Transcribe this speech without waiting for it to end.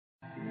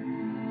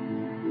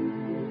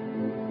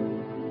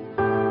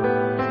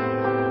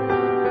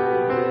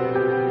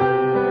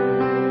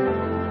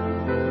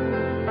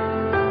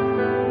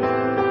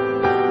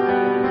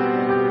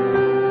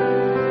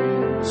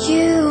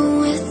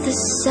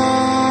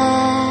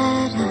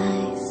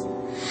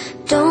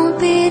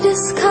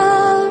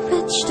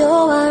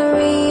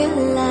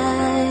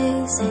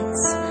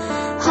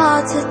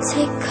hard to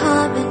take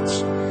courage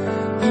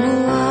in a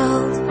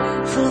world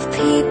full of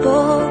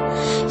people.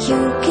 You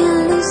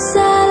can lose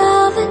sight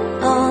of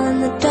it all,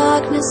 and the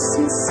darkness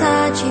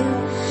inside you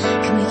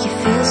can make you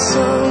feel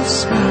so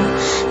small.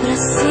 But I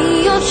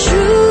see your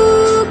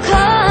true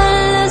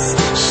colors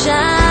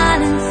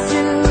shining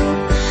through.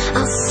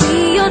 I'll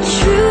see your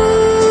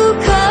true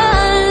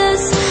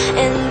colors,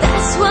 and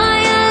that's why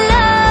I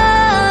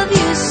love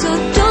you. So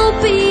don't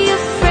be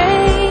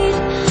afraid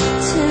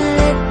to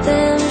let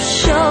them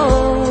show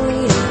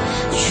you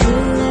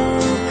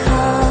true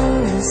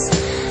colors.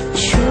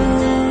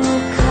 True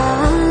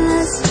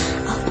colors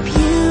are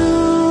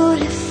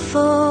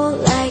beautiful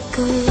like a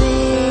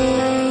rainbow.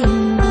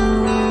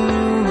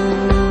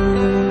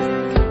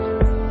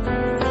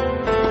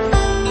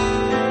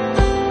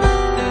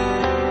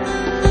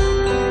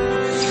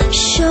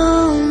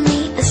 Show me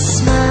a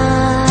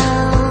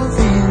smile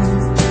then.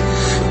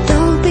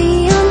 Don't be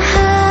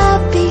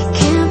unhappy,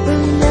 can't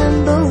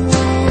remember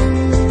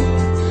when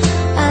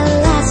I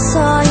last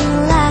saw you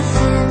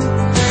laughing.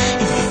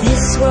 If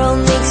this world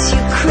makes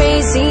you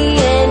crazy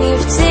and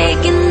you've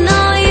taken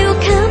all you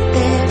can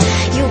bear,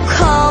 you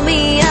call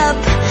me up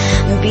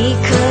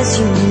because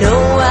you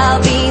know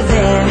I'll be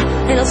there.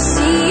 And I'll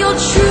see your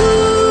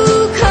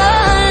true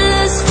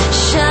colors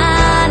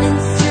shining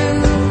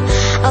through.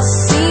 I'll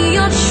see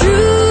your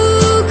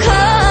true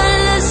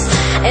colors,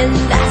 and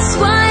that's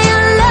why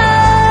I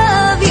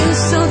love you.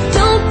 So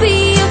don't be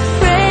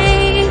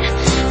afraid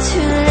to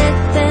let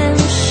them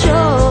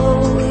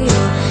show you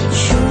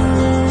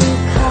true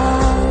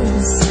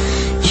colors.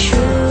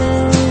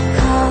 True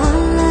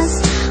colors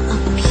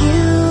are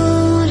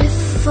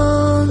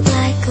beautiful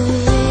like a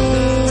rainbow,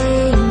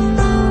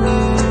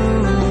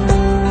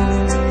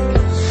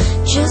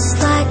 just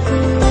like a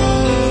rainbow.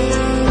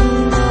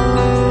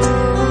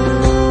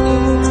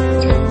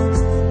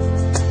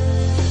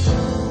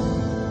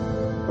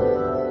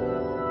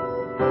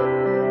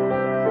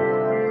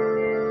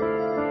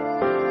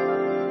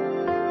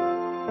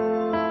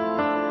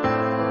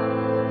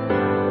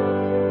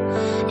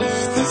 If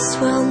this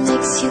world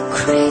makes you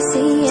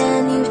crazy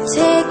and you've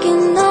taken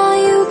all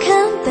you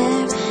can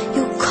bear,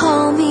 you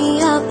call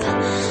me up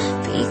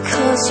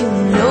because you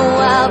know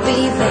I'll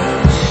be there.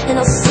 And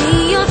I'll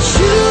see your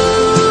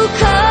true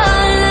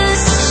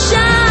colors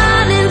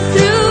shining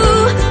through.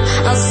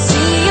 I'll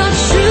see your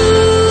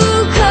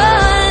true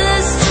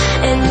colors,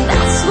 and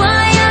that's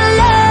why I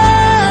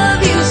love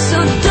you. So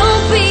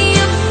don't be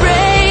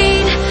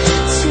afraid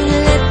to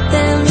let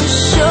them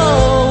show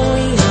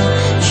you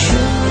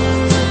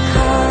true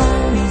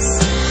colors.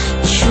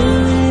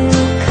 True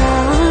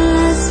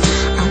colors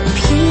are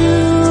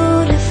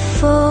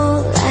beautiful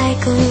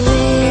like a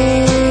rainbow.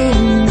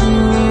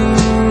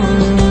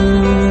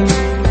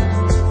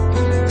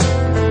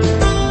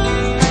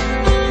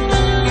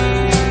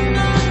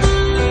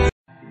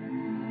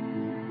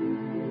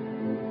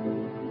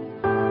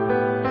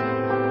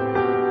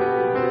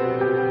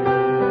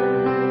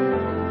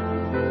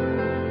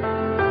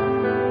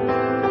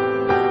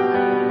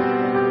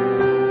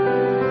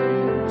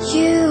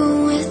 You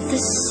with the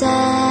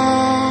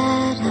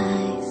sad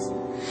eyes,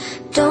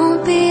 don't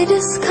be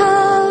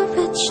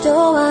discouraged.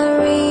 Oh, I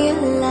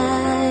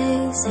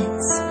realize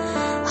it's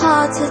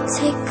hard to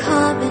take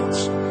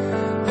courage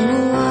in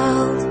a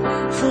world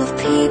full of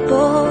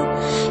people.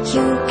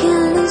 You can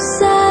lose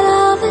sight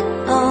of it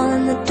all,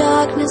 and the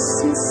darkness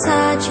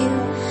inside you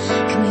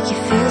can make you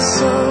feel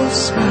so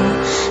small.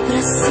 But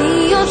I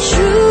see your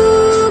true